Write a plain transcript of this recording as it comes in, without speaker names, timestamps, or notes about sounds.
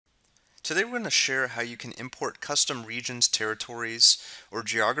Today we're going to share how you can import custom regions, territories, or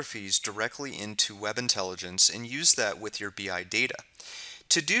geographies directly into Web Intelligence and use that with your BI data.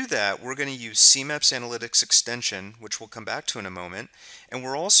 To do that, we're going to use CMaps Analytics extension, which we'll come back to in a moment, and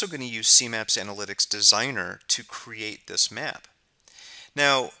we're also going to use CMaps Analytics Designer to create this map.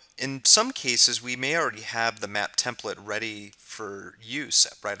 Now, in some cases, we may already have the map template ready for use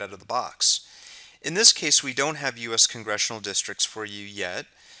right out of the box. In this case, we don't have U.S. congressional districts for you yet,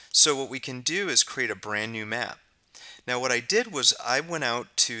 so what we can do is create a brand new map. Now what I did was I went out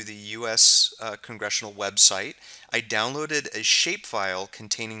to the U.S. Congressional website, I downloaded a shapefile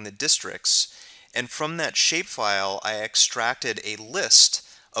containing the districts, and from that shapefile I extracted a list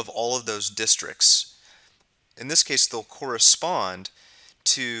of all of those districts. In this case, they'll correspond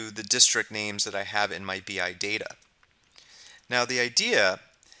to the district names that I have in my BI data. Now the idea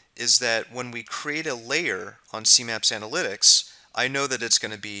is that when we create a layer on CMaps Analytics, I know that it's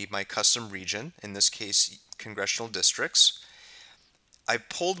going to be my custom region, in this case congressional districts. I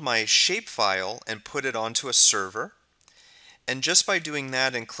pulled my shapefile and put it onto a server, and just by doing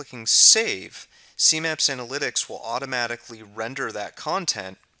that and clicking save, CMaps Analytics will automatically render that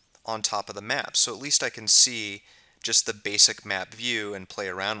content on top of the map, so at least I can see just the basic map view and play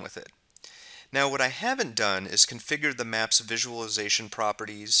around with it. Now what I haven't done is configured the map's visualization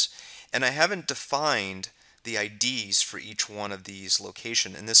properties, and I haven't defined the IDs for each one of these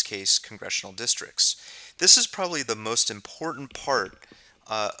locations, in this case congressional districts. This is probably the most important part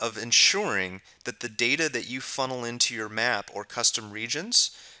of ensuring that the data that you funnel into your map or custom regions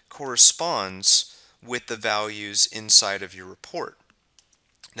corresponds with the values inside of your report.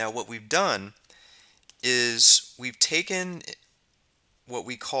 Now what we've done is we've taken what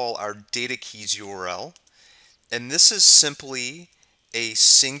we call our data keys URL, and this is simply a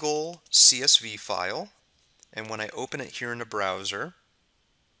single CSV file. And when I open it here in the browser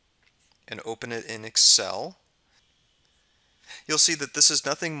and open it in Excel, you'll see that this is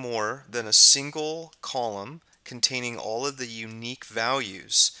nothing more than a single column containing all of the unique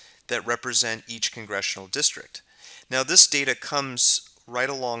values that represent each congressional district. Now this data comes right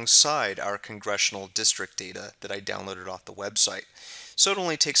alongside our congressional district data that I downloaded off the website. So it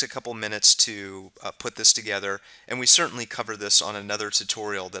only takes a couple minutes to put this together, and we certainly cover this on another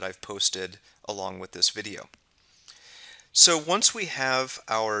tutorial that I've posted along with this video. So once we have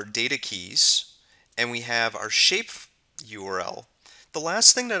our data keys and we have our shape URL, the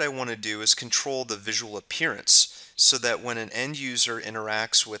last thing that I want to do is control the visual appearance so that when an end user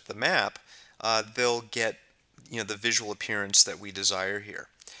interacts with the map, they'll get the visual appearance that we desire here.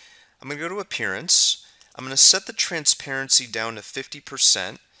 I'm going to go to Appearance. I'm going to set the transparency down to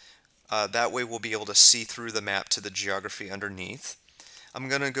 50%. That way we'll be able to see through the map to the geography underneath. I'm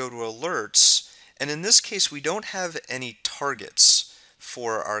going to go to Alerts. And in this case, we don't have any targets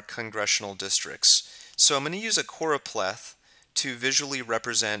for our congressional districts. So I'm going to use a choropleth to visually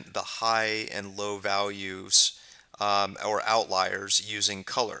represent the high and low values or outliers using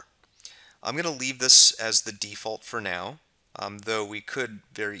color. I'm going to leave this as the default for now, though we could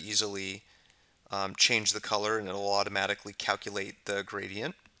very easily change the color and it'll automatically calculate the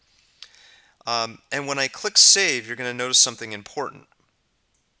gradient. And when I click Save, you're going to notice something important.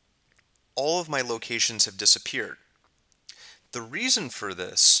 All of my locations have disappeared. The reason for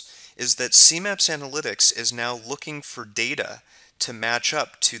this is that CMaps Analytics is now looking for data to match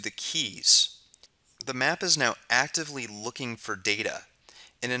up to the keys. The map is now actively looking for data,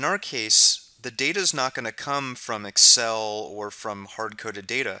 and in our case the data is not going to come from Excel or from hard-coded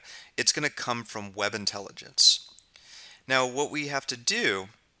data. It's going to come from Web Intelligence. Now what we have to do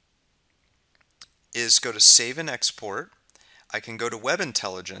is go to Save and Export. I can go to Web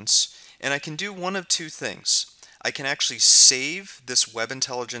Intelligence, and I can do one of two things. I can actually save this Web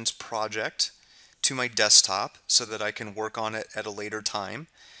Intelligence project to my desktop so that I can work on it at a later time.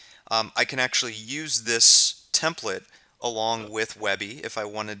 I can actually use this template along with Webi if I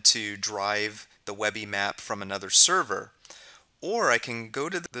wanted to drive the Webi map from another server. Or I can go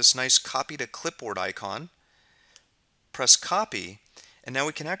to this nice copy to clipboard icon, press copy, and now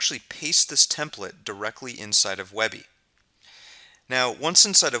we can actually paste this template directly inside of Webi. Now, once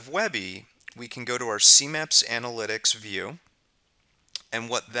inside of Webi, we can go to our CMaps Analytics view, and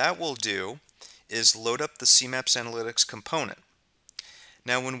what that will do is load up the CMaps Analytics component.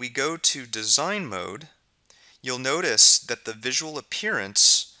 Now, when we go to Design Mode, you'll notice that the visual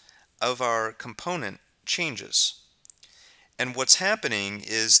appearance of our component changes. And what's happening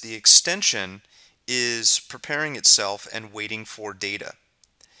is the extension is preparing itself and waiting for data.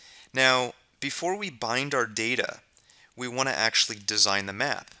 Now, before we bind our data, we want to actually design the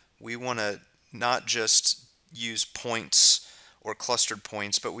map. We want to not just use points or clustered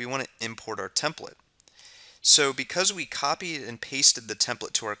points, but we want to import our template. So because we copied and pasted the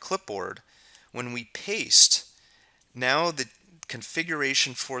template to our clipboard, when we paste, now the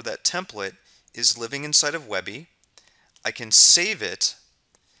configuration for that template is living inside of Webi. I can save it,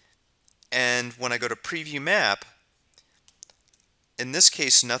 and when I go to preview map, in this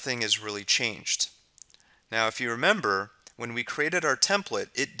case nothing has really changed. Now if you remember, when we created our template,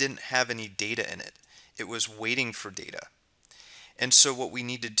 it didn't have any data in it. It was waiting for data. And so what we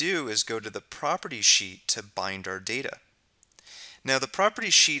need to do is go to the property sheet to bind our data. Now the property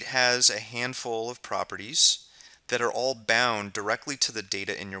sheet has a handful of properties that are all bound directly to the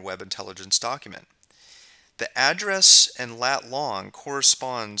data in your Web Intelligence document. The address and lat long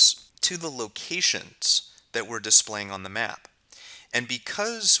corresponds to the locations that we're displaying on the map. And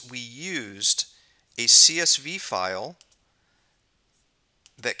because we used a CSV file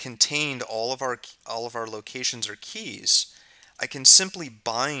that contained all of our locations or keys, I can simply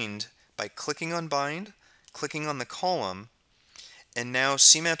bind by clicking on bind, clicking on the column, and now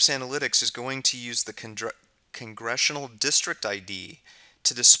CMaps Analytics is going to use the congressional district ID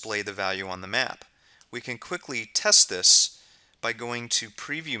to display the value on the map. We can quickly test this by going to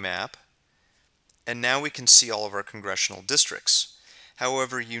preview map, and now we can see all of our congressional districts.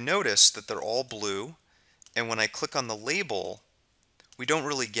 However, you notice that they're all blue, and when I click on the label, we don't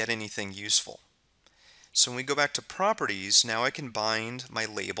really get anything useful. So when we go back to properties, now I can bind my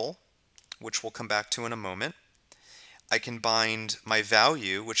label, which we'll come back to in a moment. I can bind my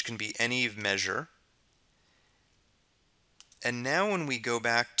value, which can be any measure. And now when we go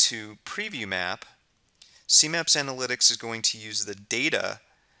back to preview map, CMaps Analytics is going to use the data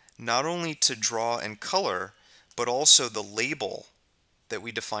not only to draw and color, but also the label that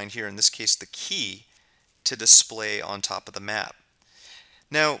we defined here, in this case the key, to display on top of the map.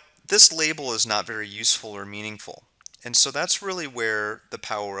 Now, this label is not very useful or meaningful, and so that's really where the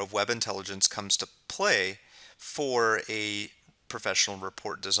power of Web Intelligence comes to play for a professional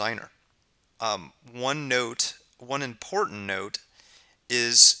report designer. One important note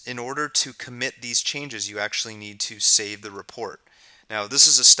is, in order to commit these changes, you actually need to save the report. Now, this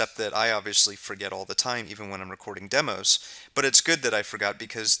is a step that I obviously forget all the time, even when I'm recording demos, but it's good that I forgot,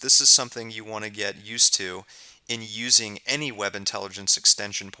 because this is something you want to get used to in using any Web Intelligence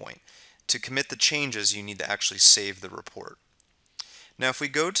extension point. To commit the changes, you need to actually save the report. Now, if we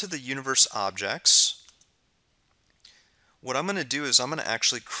go to the universe objects, what I'm going to do is I'm going to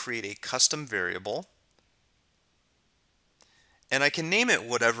actually create a custom variable, and I can name it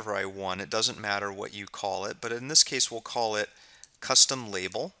whatever I want. It doesn't matter what you call it, but in this case we'll call it custom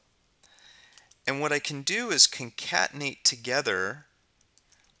label. And what I can do is concatenate together,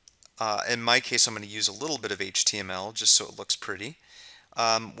 in my case I'm going to use a little bit of HTML just so it looks pretty,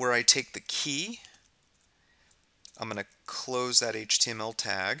 where I take the key, I'm going to close that HTML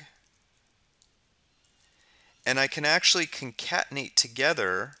tag, and I can actually concatenate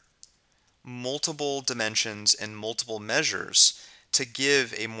together multiple dimensions and multiple measures to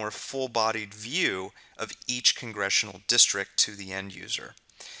give a more full-bodied view of each congressional district to the end user.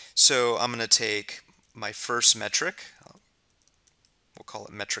 So I'm going to take my first metric, we'll call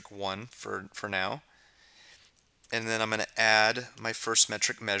it metric 1 for now, and then I'm going to add my first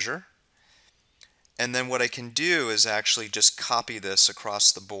metric measure. And then what I can do is actually just copy this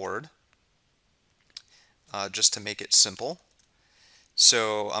across the board, just to make it simple.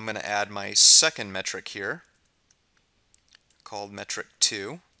 So I'm going to add my second metric here, called metric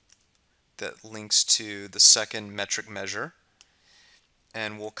 2, that links to the second metric measure.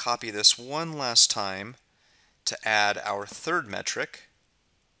 And we'll copy this one last time to add our third metric.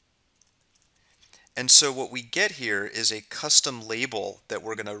 And so what we get here is a custom label that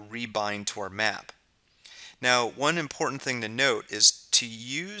we're going to rebind to our map. Now, one important thing to note is to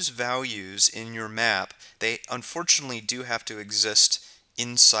use values in your map, they unfortunately do have to exist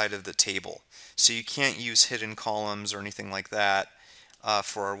inside of the table. So you can't use hidden columns or anything like that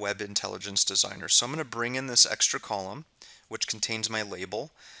for our Web Intelligence Designer. So I'm going to bring in this extra column, which contains my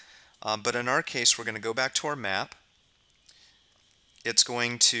label. But in our case, we're going to go back to our map. It's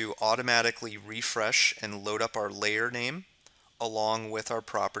going to automatically refresh and load up our layer name along with our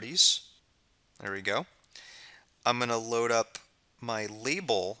properties. There we go. I'm going to load up my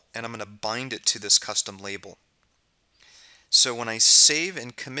label, and I'm going to bind it to this custom label. So when I save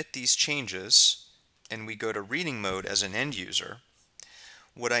and commit these changes, and we go to reading mode as an end user,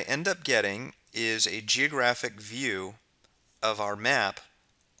 what I end up getting is a geographic view of our map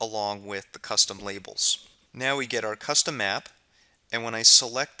along with the custom labels. Now we get our custom map, and when I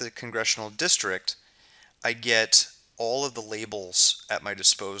select the congressional district, I get all of the labels at my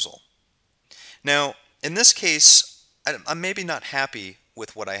disposal. Now, in this case, I'm maybe not happy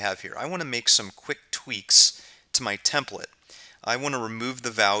with what I have here. I want to make some quick tweaks to my template. I want to remove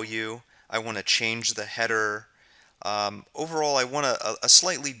the value. I want to change the header. Overall, I want a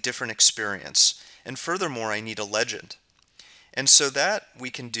slightly different experience. And furthermore, I need a legend. And so that we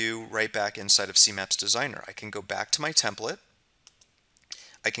can do right back inside of CMaps Designer. I can go back to my template.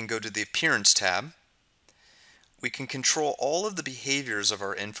 I can go to the Appearance tab. We can control all of the behaviors of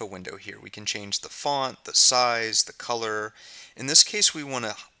our info window here. We can change the font, the size, the color. In this case, we want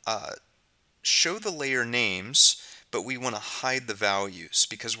to show the layer names, but we want to hide the values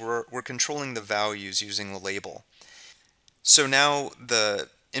because we're controlling the values using the label. So now the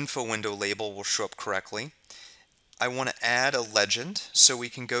info window label will show up correctly. I want to add a legend, so we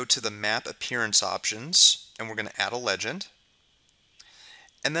can go to the map appearance options and we're going to add a legend.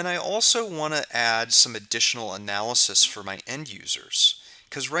 And then I also want to add some additional analysis for my end users,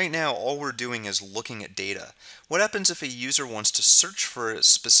 because right now all we're doing is looking at data. What happens if a user wants to search for a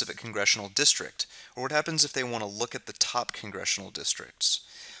specific congressional district? Or what happens if they want to look at the top congressional districts?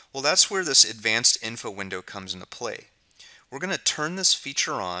 Well, that's where this advanced info window comes into play. We're going to turn this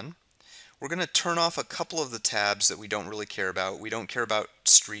feature on. We're going to turn off a couple of the tabs that we don't really care about. We don't care about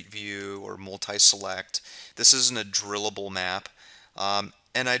Street View or Multi-Select. This isn't a drillable map.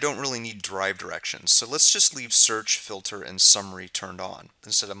 And I don't really need drive directions. So let's just leave Search, Filter, and Summary turned on.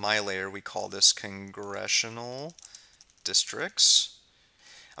 Instead of My Layer, we call this Congressional Districts.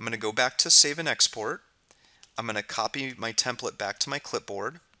 I'm going to go back to Save and Export. I'm going to copy my template back to my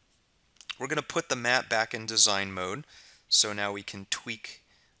clipboard. We're going to put the map back in design mode. So now we can tweak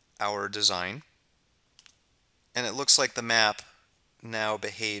our design, and it looks like the map now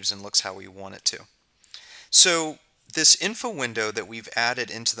behaves and looks how we want it to. So this info window that we've added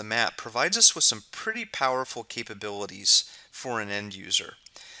into the map provides us with some pretty powerful capabilities for an end user.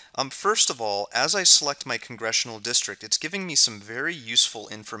 First of all, as I select my congressional district, it's giving me some very useful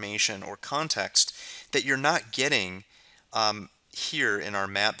information or context that you're not getting here in our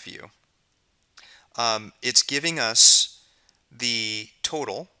map view. It's giving us the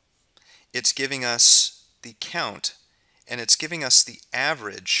total, it's giving us the count, and it's giving us the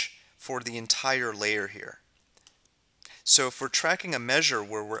average for the entire layer here. So if we're tracking a measure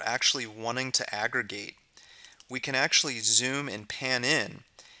where we're actually wanting to aggregate, we can actually zoom and pan in,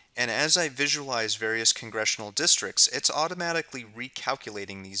 and as I visualize various congressional districts, it's automatically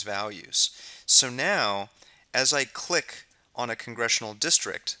recalculating these values. So now, as I click on a congressional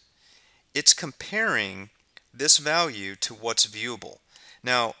district, it's comparing this value to what's viewable.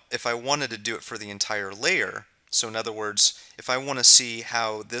 Now, if I wanted to do it for the entire layer, so in other words, if I want to see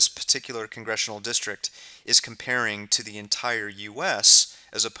how this particular congressional district is comparing to the entire US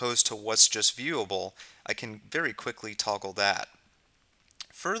as opposed to what's just viewable, I can very quickly toggle that.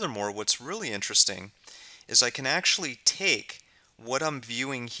 Furthermore, what's really interesting is I can actually take what I'm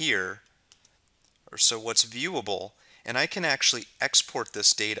viewing here, or so what's viewable, and I can actually export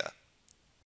this data.